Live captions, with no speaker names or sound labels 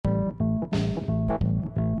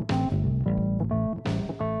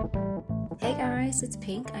Hey guys, it's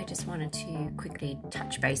Pink. I just wanted to quickly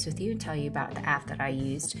touch base with you and tell you about the app that I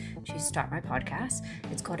used to start my podcast.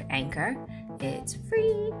 It's called Anchor. It's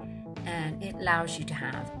free and it allows you to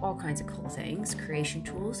have all kinds of cool things. Creation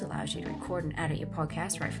tools allows you to record and edit your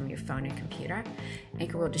podcast right from your phone and computer.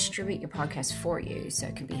 Anchor will distribute your podcast for you so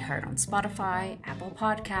it can be heard on Spotify, Apple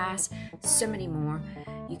Podcasts, so many more.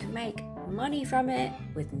 You can make money from it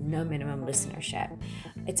with no minimum listenership.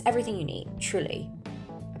 It's everything you need, truly.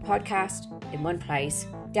 Podcast in one place.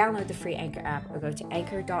 Download the free Anchor app or go to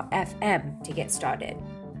anchor.fm to get started.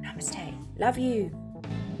 Namaste. Love you.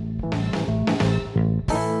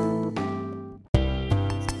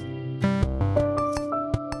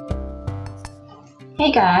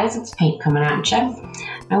 Hey guys, it's Pink coming at you.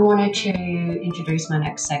 I wanted to introduce my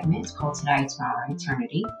next segment. It's called Today, Tomorrow,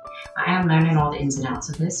 Eternity. I am learning all the ins and outs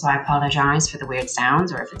of this, so I apologize for the weird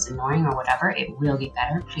sounds or if it's annoying or whatever. It will get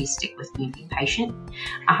better. Please stick with me and be patient.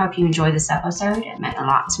 I hope you enjoyed this episode. It meant a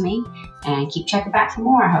lot to me. And keep checking back for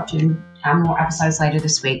more. I hope to have more episodes later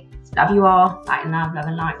this week. Love you all. Light and love, love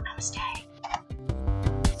and light. Namaste.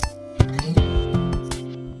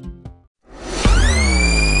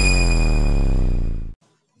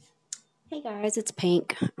 Hey guys, it's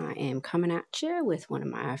Pink. I am coming at you with one of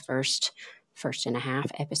my first and a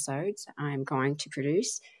half episodes I'm going to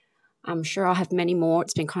produce. I'm sure I'll have many more.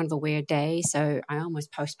 It's been kind of a weird day, so I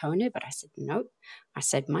almost postponed it, but I said nope. I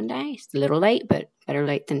said Monday. It's a little late, but better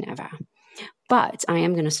late than never. But I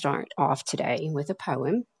am going to start off today with a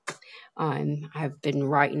poem. I've been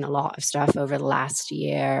writing a lot of stuff over the last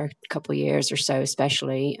year, couple years or so,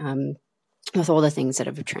 especially with all the things that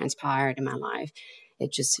have transpired in my life.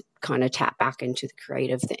 It just kind of tapped back into the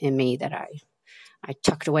creative in me that I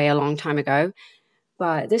tucked away a long time ago.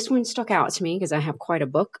 But this one stuck out to me because I have quite a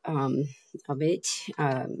book of it.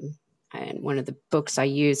 And one of the books I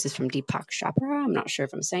use is from Deepak Chopra. I'm not sure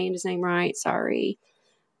if I'm saying his name right. Sorry.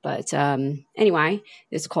 But anyway,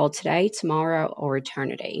 it's called Today, Tomorrow, or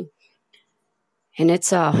Eternity. And it's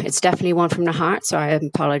definitely one from the heart. So I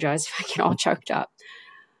apologize if I get all choked up.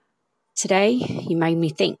 Today, you made me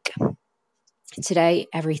think. Today,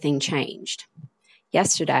 everything changed.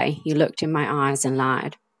 Yesterday, you looked in my eyes and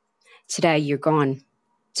lied. Today, you're gone.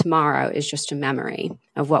 Tomorrow is just a memory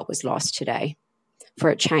of what was lost today, for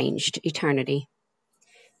it changed eternity.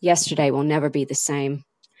 Yesterday will never be the same.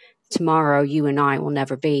 Tomorrow, you and I will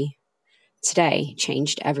never be. Today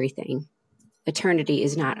changed everything. Eternity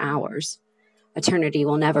is not ours. Eternity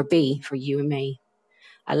will never be for you and me.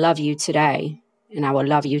 I love you today, and I will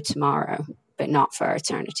love you tomorrow, but not for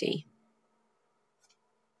eternity.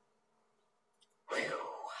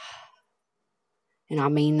 And I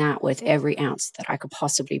mean that with every ounce that I could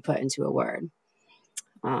possibly put into a word.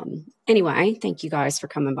 Anyway, thank you guys for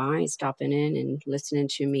coming by and stopping in and listening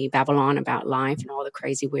to me babble on about life and all the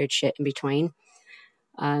crazy weird shit in between.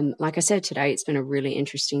 Like I said today, it's been a really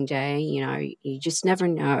interesting day. You know, you just never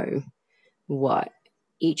know what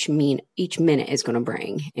each minute is going to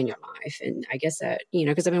bring in your life. And I guess that, you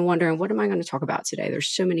know, because I've been wondering, what am I going to talk about today? There's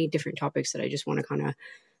so many different topics that I just want to kind of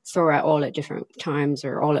throw out all at different times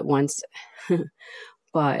or all at once.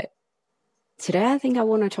 But today I think I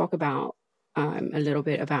want to talk about a little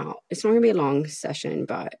bit about, it's not going to be a long session,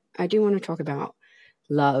 but I do want to talk about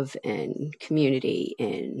love and community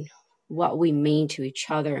and what we mean to each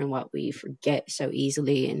other and what we forget so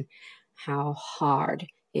easily and how hard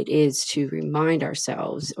it is to remind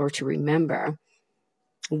ourselves or to remember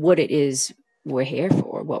what it is we're here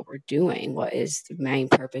for, what we're doing, what is the main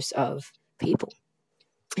purpose of people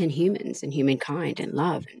and humans and humankind and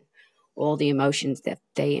love and all the emotions that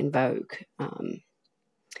they invoke.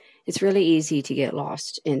 It's really easy to get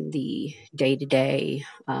lost in the day-to-day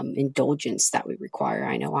indulgence that we require.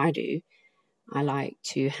 I know I do. I like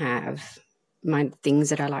to have my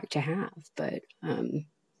things that I like to have, but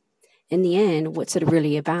in the end, what's it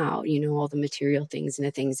really about? You know, all the material things and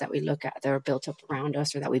the things that we look at that are built up around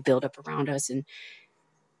us or that we build up around us. And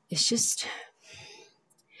it's just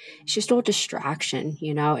all distraction,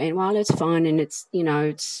 you know, and while it's fun and it's, you know,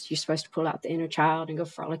 you're supposed to pull out the inner child and go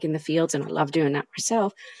frolic in the fields. And I love doing that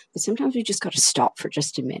myself. But sometimes we just got to stop for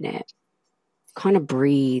just a minute, kind of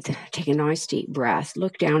breathe, take a nice deep breath,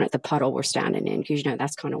 look down at the puddle we're standing in. Because, you know,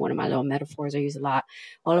 that's kind of one of my little metaphors I use a lot.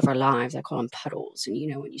 All of our lives, I call them puddles. And, you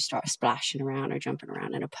know, when you start splashing around or jumping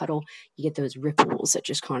around in a puddle, you get those ripples that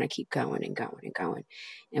just kind of keep going and going and going.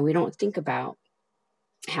 And we don't think about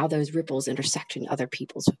how those ripples intersect in other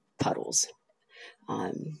people's puddles.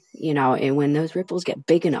 You know, and when those ripples get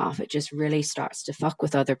big enough, it just really starts to fuck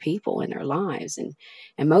with other people in their lives.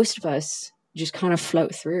 And most of us just kind of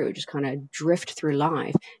float through, just kind of drift through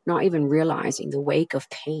life, not even realizing the wake of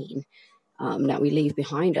pain that we leave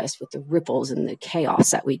behind us with the ripples and the chaos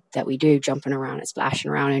that we do, jumping around and splashing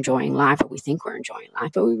around, enjoying life, or we think we're enjoying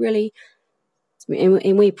life, but we really,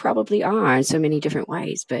 and we probably are in so many different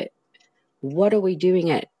ways. But what are we doing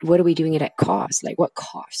it at cost? Like, what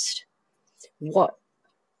cost? What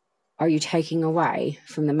are you taking away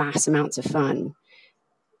from the mass amounts of fun,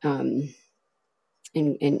 and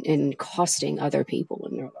costing other people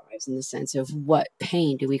in their lives, in the sense of what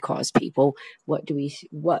pain do we cause people? What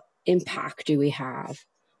impact do we have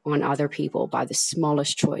on other people by the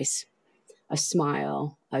smallest choice? A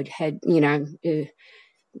smile, a head,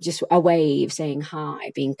 just a wave, saying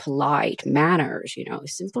hi, being polite, manners,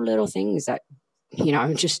 simple little things that,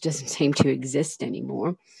 just doesn't seem to exist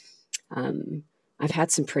anymore. I've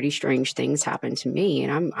had some pretty strange things happen to me,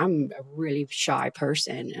 and I'm a really shy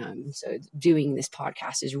person. So doing this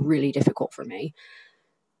podcast is really difficult for me.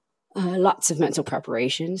 Lots of mental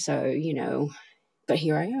preparation. So, but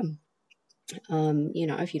here I am.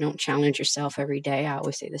 If you don't challenge yourself every day, I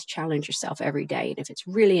always say this, challenge yourself every day. And if it's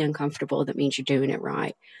really uncomfortable, that means you're doing it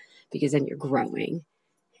right, because then you're growing.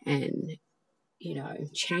 And,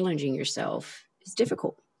 challenging yourself is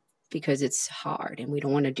difficult because it's hard, and we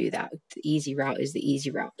don't want to do that. The easy route is the easy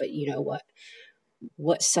route. But you know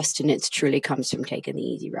what sustenance truly comes from taking the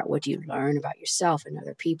easy route? What do you learn about yourself and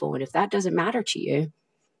other people? And if that doesn't matter to you,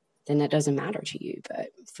 then that doesn't matter to you.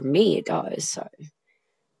 But for me, it does. So,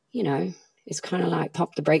 it's kind of like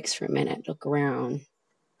pop the brakes for a minute, look around.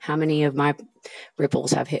 How many of my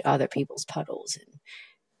ripples have hit other people's puddles?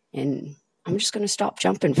 And I'm just going to stop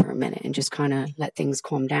jumping for a minute and just kind of let things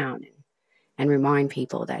calm down and remind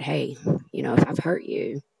people that, hey, if I've hurt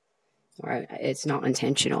you, or it's not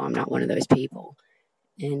intentional, I'm not one of those people,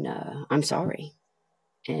 and I'm sorry.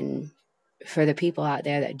 And for the people out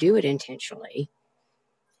there that do it intentionally,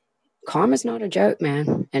 karma's not a joke,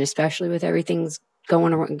 man. And especially with everything's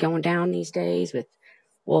going down these days, with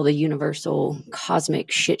all the universal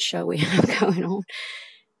cosmic shit show we have going on,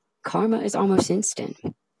 karma is almost instant.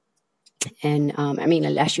 And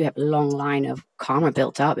unless you have a long line of karma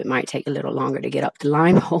built up, it might take a little longer to get up the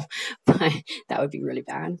line hole, but that would be really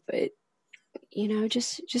bad. But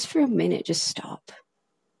just for a minute, just stop,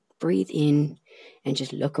 breathe in, and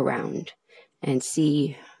just look around and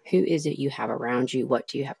see, who is it you have around you? What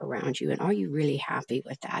do you have around you? And are you really happy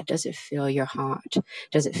with that? Does it fill your heart?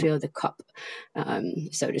 Does it fill the cup,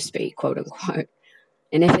 so to speak, quote unquote?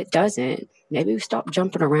 And if it doesn't, maybe we stop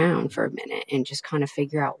jumping around for a minute and just kind of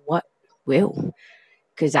figure out what will.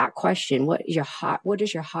 Because that question, what is your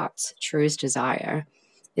heart's truest desire,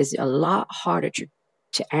 is a lot harder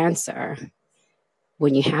to answer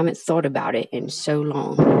when you haven't thought about it in so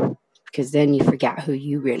long. Because then you forget who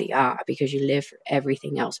you really are, because you live for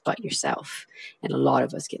everything else but yourself. And a lot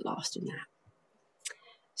of us get lost in that.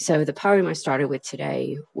 So the poem I started with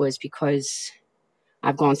today was because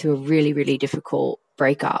I've gone through a really, really difficult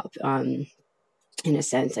breakup, in a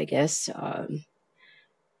sense, I guess.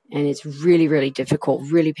 And it's really, really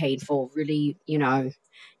difficult, really painful, really,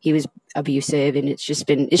 he was abusive, and it's just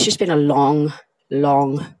been a long,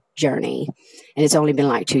 long journey. And it's only been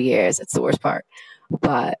like 2 years. That's the worst part.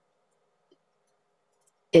 But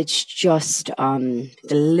it's just the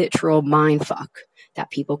literal mind fuck that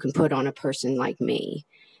people can put on a person like me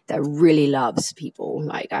that really loves people.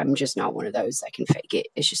 Like, I'm just not one of those that can fake it.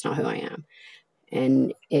 It's just not who I am.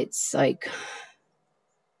 And it's like,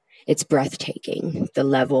 it's breathtaking, the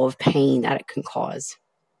level of pain that it can cause.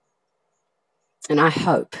 And I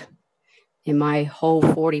hope in my whole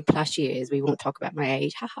 40 plus years, we won't talk about my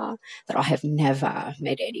age, that I have never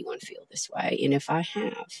made anyone feel this way. And if I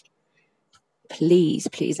have, please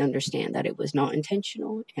understand that it was not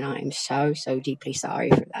intentional. And I am so, so deeply sorry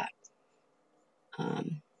for that.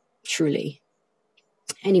 Truly.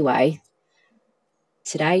 Anyway,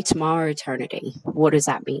 today, tomorrow, eternity. What does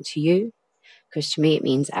that mean to you? Because to me, it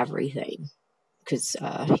means everything. Because,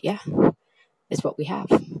 it's what we have.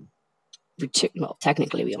 Well,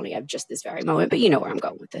 technically, we only have just this very moment, but you know where I'm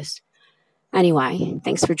going with this. Anyway,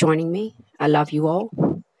 thanks for joining me. I love you all.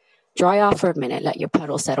 Dry off for a minute. Let your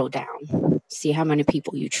puddle settle down. See how many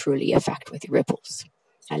people you truly affect with your ripples.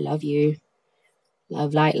 I love you.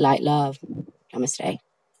 Love, light, love. Namaste.